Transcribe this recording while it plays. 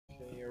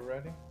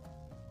already.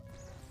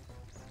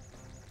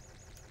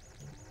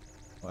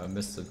 Oh, I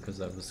missed it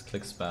because I was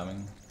click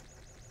spamming.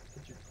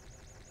 Could you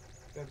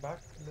get back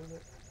a little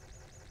bit?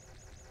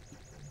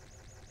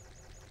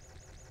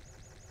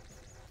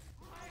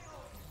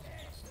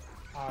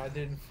 I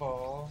didn't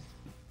fall.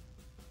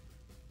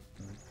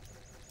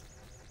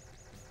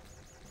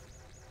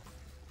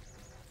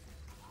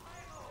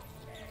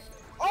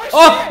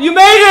 Oh, you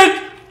made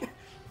it!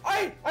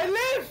 I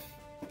live!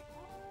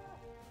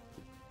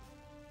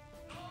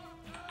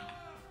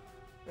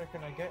 Where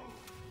can I get?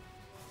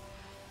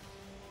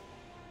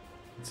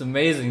 It's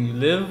amazing, you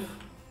live?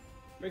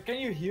 Wait, can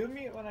you heal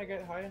me when I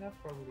get high enough?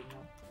 Probably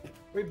not.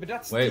 Wait, but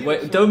that's Wait, steel,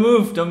 wait, so... don't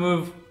move, don't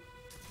move.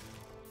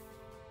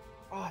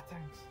 Ah,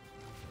 thanks.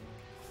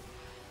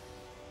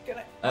 Can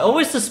I... I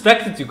always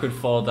suspected you could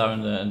fall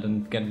down there and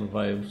then get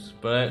revived,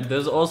 but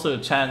there's also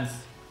a chance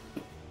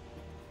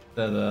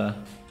that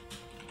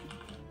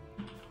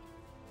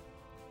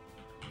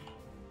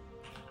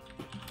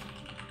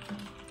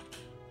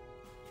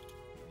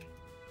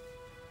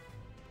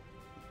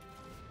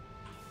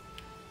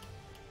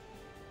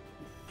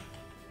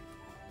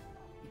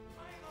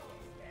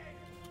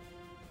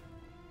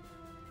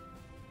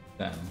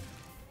damn.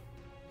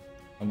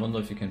 I wonder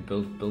if you can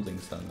build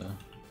buildings down there.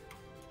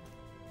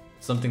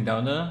 Something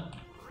down there?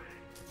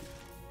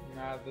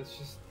 Nah, that's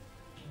just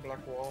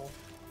black wall.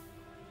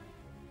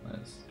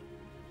 Nice.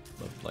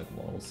 Love black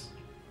walls.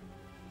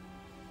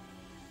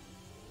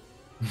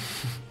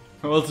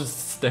 I'm all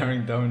just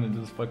staring down into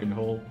this fucking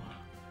hole.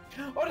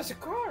 Oh, there's a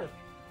car!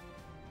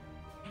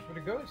 With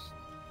a ghost.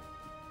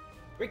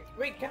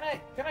 Wait, can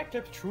I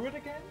clip through it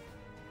again?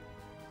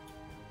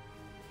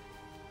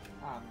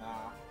 Ah,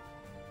 nah.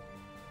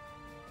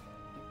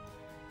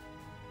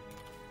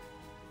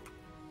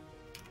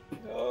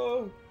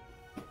 No!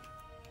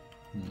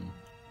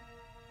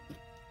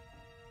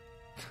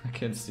 I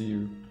can't see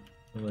you.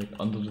 You're like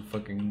under the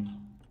fucking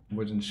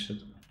wood and shit.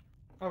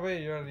 Oh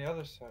wait, you're on the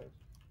other side.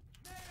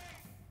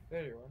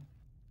 There you are.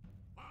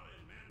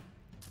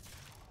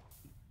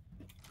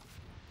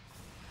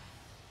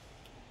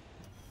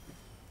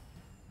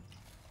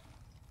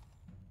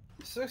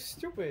 So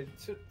stupid.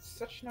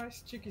 Such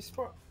nice cheeky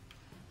spot.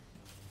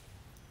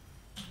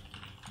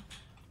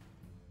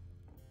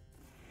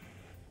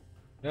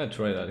 Yeah,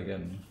 try that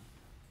again.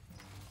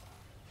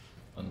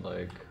 On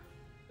like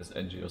this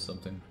edgy or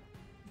something.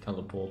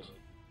 Teleport.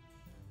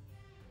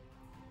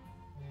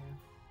 Yeah.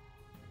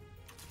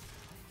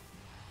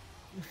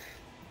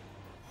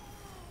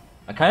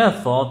 I kind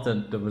of thought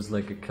that there was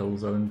like a kill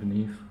zone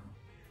beneath,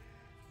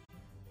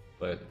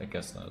 but I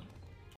guess not.